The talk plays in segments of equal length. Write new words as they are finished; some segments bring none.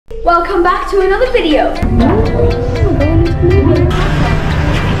welcome back to another video.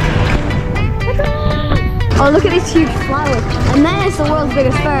 Oh, look at these huge flowers. And then it's the world's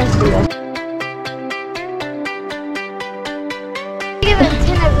biggest Ferris wheel. Look at the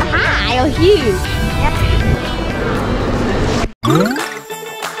tin of high or huge.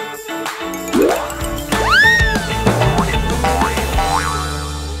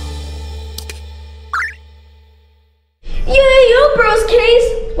 Yo, bros case.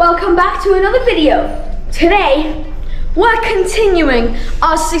 Welcome back to another video. Today, we're continuing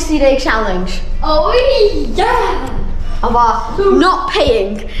our 60-day challenge. Oh yeah! Of our not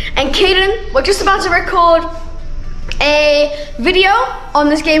paying. And Caden, we're just about to record a video on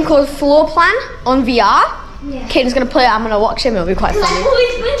this game called Floor Plan on VR. Yeah. Caden's gonna play it, I'm gonna watch him, it'll be quite funny. I've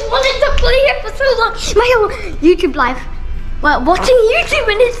always been wanting to play it for so long. My whole YouTube life. Well, watching YouTube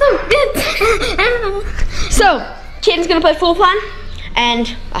and it's so good. So, Caden's gonna play Floor Plan,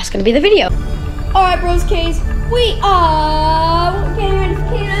 and that's gonna be the video. Alright, bros case, we are getting ready for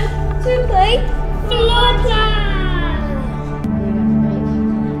Caden to play Floor Plan.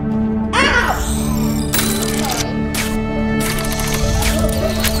 Ow!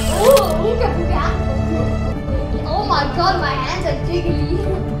 Oh, look at that. Oh my god, my hands are jiggly.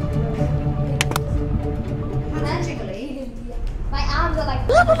 My hands are jiggly. My arms are like...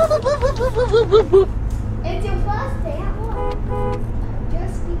 It's your first day at work.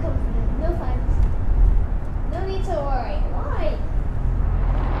 Just be confident. No fights. No need to worry. Why?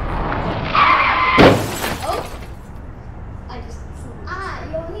 Oh! I just...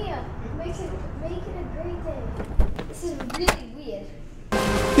 you're here. Make it a great day. This is really weird.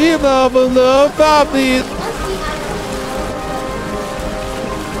 Team of love, please.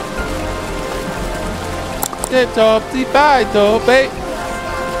 It's top the fight, baby.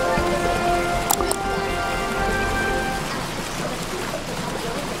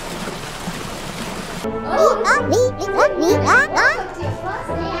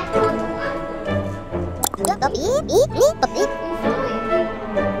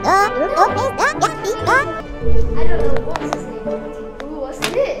 I don't know what's his name. Ooh, what's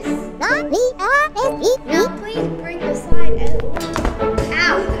this? Now please bring the slide out.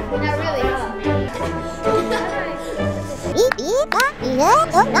 Ow! That really hurt.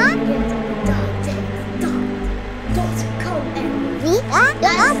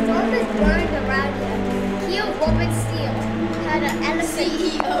 That storm is blowing around here. Keel Robert Steele had an elephant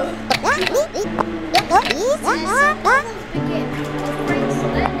CEO.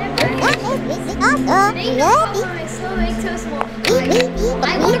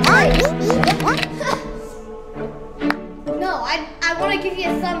 No, I want to give you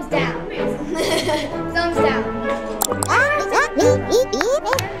a thumbs down. Thumbs down.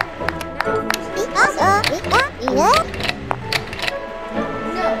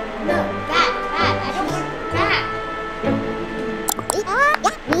 No, that. I don't want that.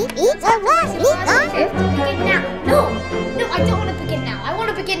 Begin now. No, I don't want to begin now. I want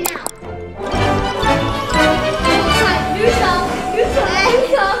to begin now. New song.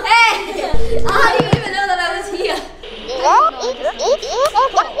 Hey! I didn't even know that I was here.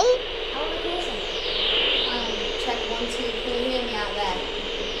 Check 1, 2. Can you hear me out there?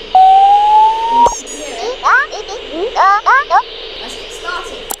 Let's get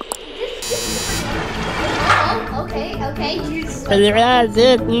started. Okay.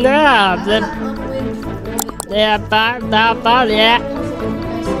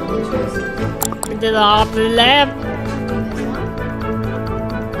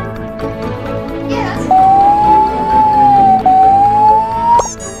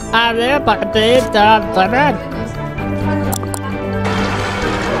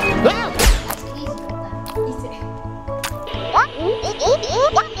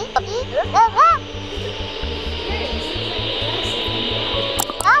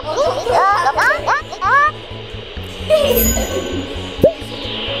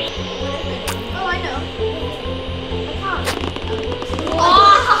 Oh, I know.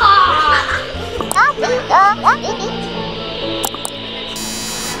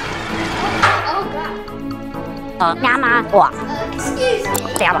 Excuse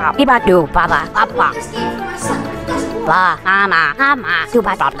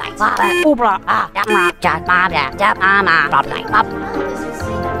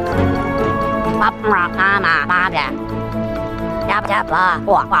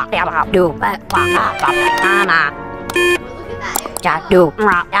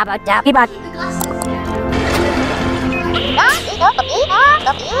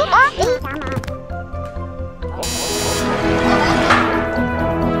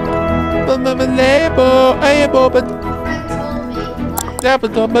Label, able, but Tap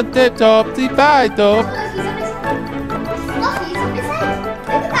it up and tip top, tip by top.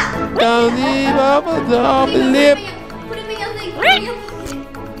 Down the bubble top and lip.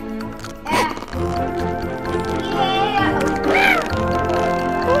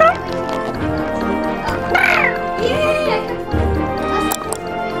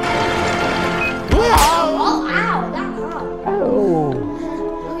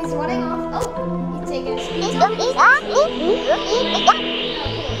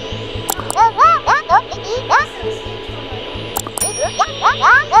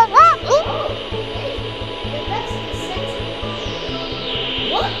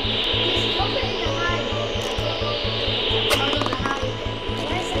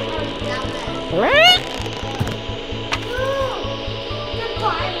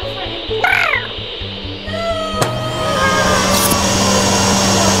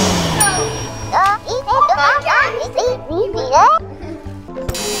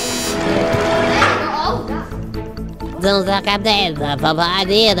 Don't suck up there, Papa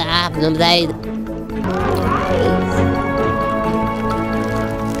idea that I'm say.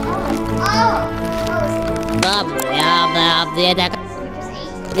 Bob, yeah, I'm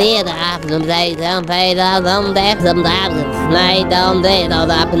say, don't pay the death, sometimes lay down there,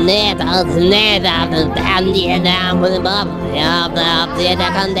 up and there, out and there, up and down, yeah, down with the Bob, yeah, I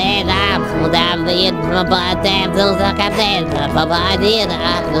can there, up, down the end, Papa, don't suck up there, Papa idea that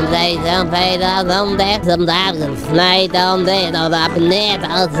I'm say, don't pay the death, sometimes lay down there, up and there,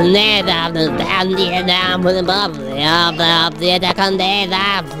 out and there, up and down, yeah, down with the Bob, yeah, I can there,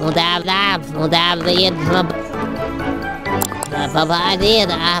 up, down the end, Papa idea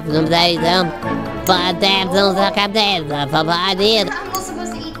that I'm say, but damn, don't suck up there, Papa idea. I'm not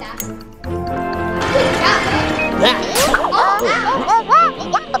supposed to eat that.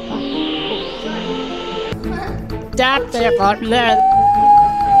 That's it for me.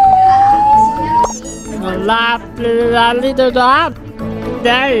 La little dog.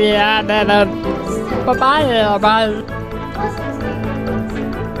 There, Papa, no,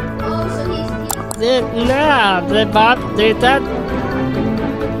 the Bob did that.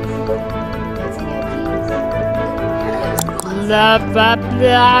 I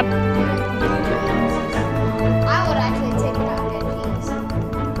would actually take it out of their cheese.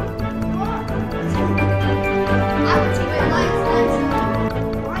 I would take my life.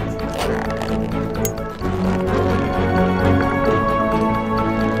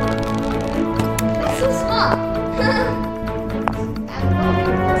 That's so small.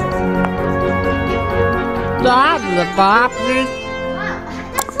 The Bob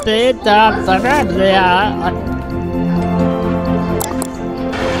did that.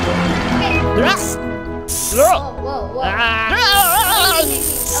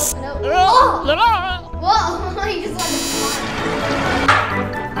 Whoa. Whoa, you just let it fly.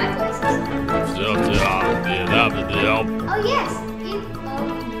 My places. Oh, yes.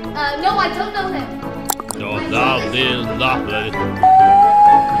 No, I don't know him. They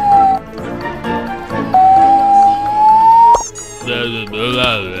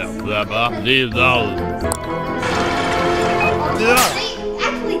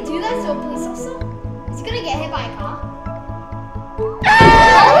actually do that to a police officer? He's gonna get hit by a car. I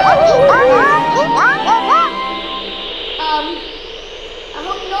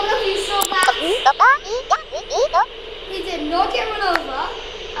hope none of you saw that. He did not get run over.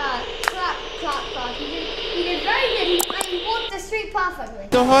 Clap. He did very good. And he walked the street perfectly.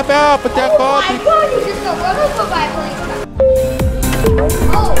 Don't hop out, but that Oh my God, you just got run over by a police car.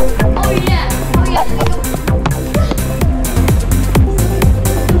 Oh yeah.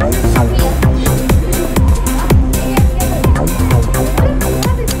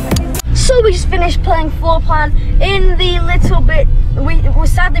 So we just finished playing floor plan in the little bit. We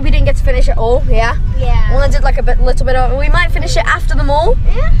sadly we didn't get to finish it all. Yeah. We only did like little bit of. We might finish it after the mall.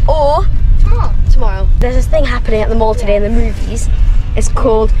 Yeah. Or tomorrow. There's this thing happening at the mall today in the movies. It's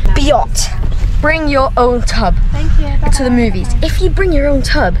called Biot. Bring your own tub. Thank you. To the movies. If you bring your own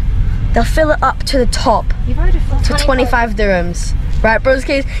tub, they'll fill it up to the top. You've already filled to 25 dirhams. Right, bros,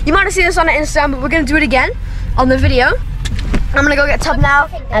 kids. You might have seen this on Instagram, but we're gonna do it again on the video. I'm gonna go get a tub now,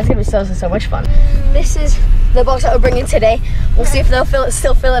 and it's gonna be so much fun. This is the box that we're bringing today. We'll see if they'll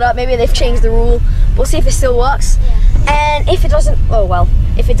still fill it up. Maybe they've changed the rule. We'll see if it still works. And if it doesn't, oh well.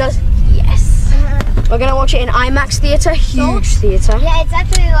 If it does, yes. We're gonna watch it in IMAX theater, huge theater. Yeah, it's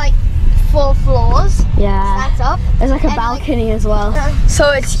actually like 4 floors. Yeah. That's up. There's like a balcony as well.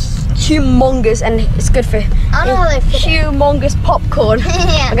 So it's humongous and it's good for I don't know how they fit it. humongous popcorn.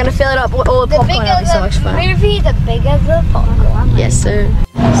 Yeah. We're gonna fill it up with all the popcorn. It'll be so much fun. Movie, the bigger the popcorn. Yes, sir.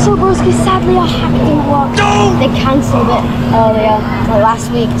 So broski, sadly our hack didn't work. They cancelled it earlier, like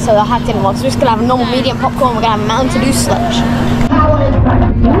last week, so the hack didn't work. So we're just gonna have a normal medium popcorn, we're gonna have a Mountain Dew sludge.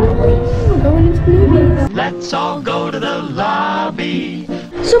 Let's all go to the lobby.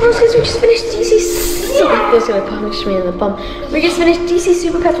 So broski, we just finished DC Superpets. Gonna punish me in the bum. We just finished DC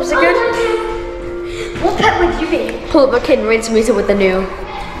Superpets, was it good? What pet would you be? Pull up a kid and rinse me with the new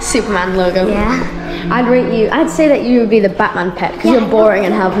Superman logo. Yeah. I'd say that you would be the Batman pet, because you're boring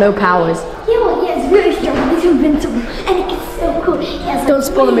and have no powers. Yeah, well, yeah, it's really strong. It's invincible. And it's so cool. Yes, Don't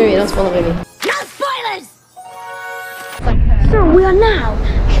spoil the movie, don't spoil the movie. No spoilers! So we are now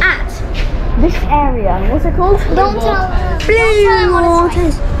at this area. What's it called? Don't tell them. Blue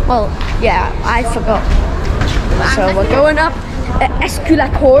Waters. Well, yeah, I forgot. So we're going up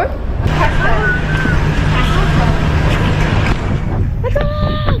Esculator.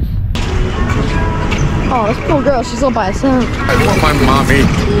 Oh, this poor girl, she's all by herself. I want my mommy.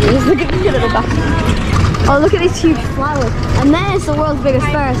 Look at the little back. Oh, look at these huge flowers. And there's the world's biggest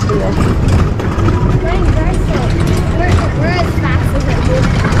Ferris wheel. We're as fast as it is.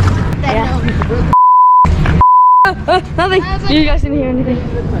 Nothing. You guys didn't hear anything.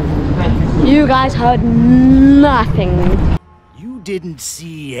 You guys heard nothing. You didn't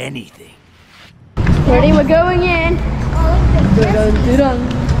see anything. Ready? We're going in.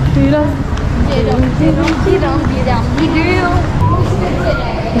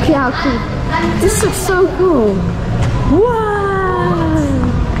 Look how cool. This looks so cool. Wow.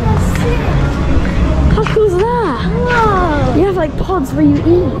 How cool is that? Whoa. You have like pods where you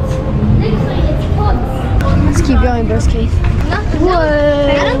eat. Let's keep going, broski. Whoa.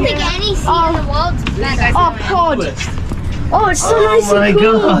 I don't think any seat in the world's better. Oh, pod. Oh, it's so nice and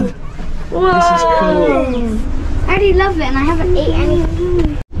cool. God. Whoa. This is cool. I already love it and I haven't ate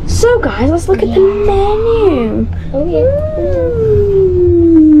anything. So guys, let's look at the menu. Oh yeah.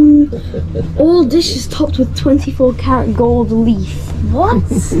 All dishes topped with 24-karat gold leaf. What?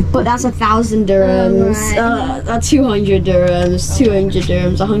 But that's 1,000 dirhams, 200 dirhams, 200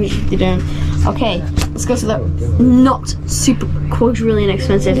 dirhams, 150 dirhams. Okay, let's go to the not super quadrillion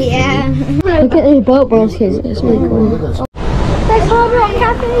expensive. Yeah. Look at the boat, bros, kids. It's really cool. There's Hard Rock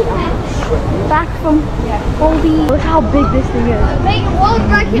Cafe. Back from Goldie. Look how big this thing is. World's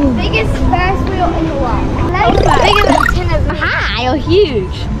record biggest Ferris wheel in the world. Bigger than 10 of them. Hi, you're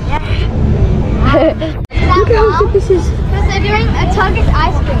huge. Look Look at how big this is. Because they're doing a Turkish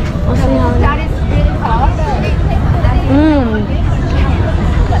ice cream. I'll see how That is really fast.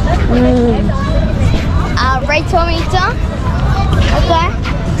 Right meter. Okay.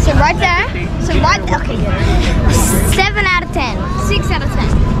 So right there. So right there. Okay. 7 out of 10. 6 out of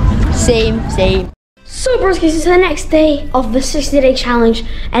 10. Same. So broskies, it's the next day of the 60-day challenge,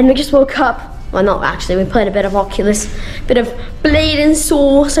 and we just woke up. Well, not actually. We played a bit of Oculus, bit of Blade and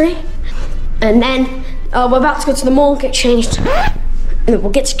Sorcery, and then we're about to go to the mall, get changed, and then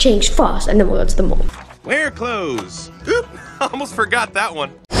we'll get changed first, and then we'll go to the mall. Wear clothes. Oop, almost forgot that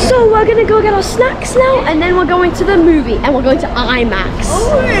one. So we're gonna go get our snacks now, and then we're going to the movie, and we're going to IMAX.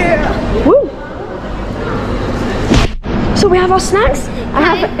 Oh yeah. Woo! So we have our snacks. I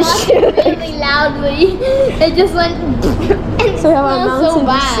have really loudly. It just went. So we have our smells so Mountain Dew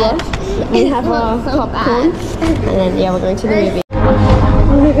bad. slush. We have our so popcorn, and then yeah, we're going to the movie.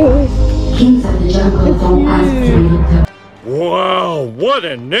 Wow, what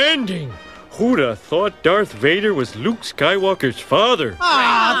an ending! Who'd have thought Darth Vader was Luke Skywalker's father?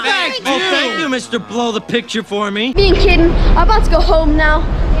 Thank you, Mr. Blow the Picture for me. Me and Kitten are about to go home now.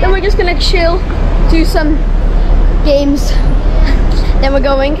 Then we're just gonna chill, do some games. Then we're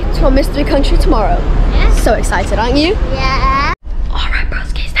going to a mystery country tomorrow. Yeah. So excited, aren't you? Yeah. Alright,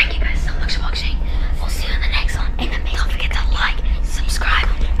 broskies, thank you guys so much for watching. We'll see you in the next one. And then don't forget to like, subscribe,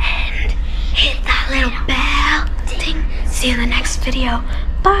 and hit that little bell. Ding. See you in the next video.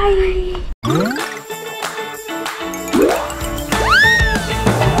 Bye.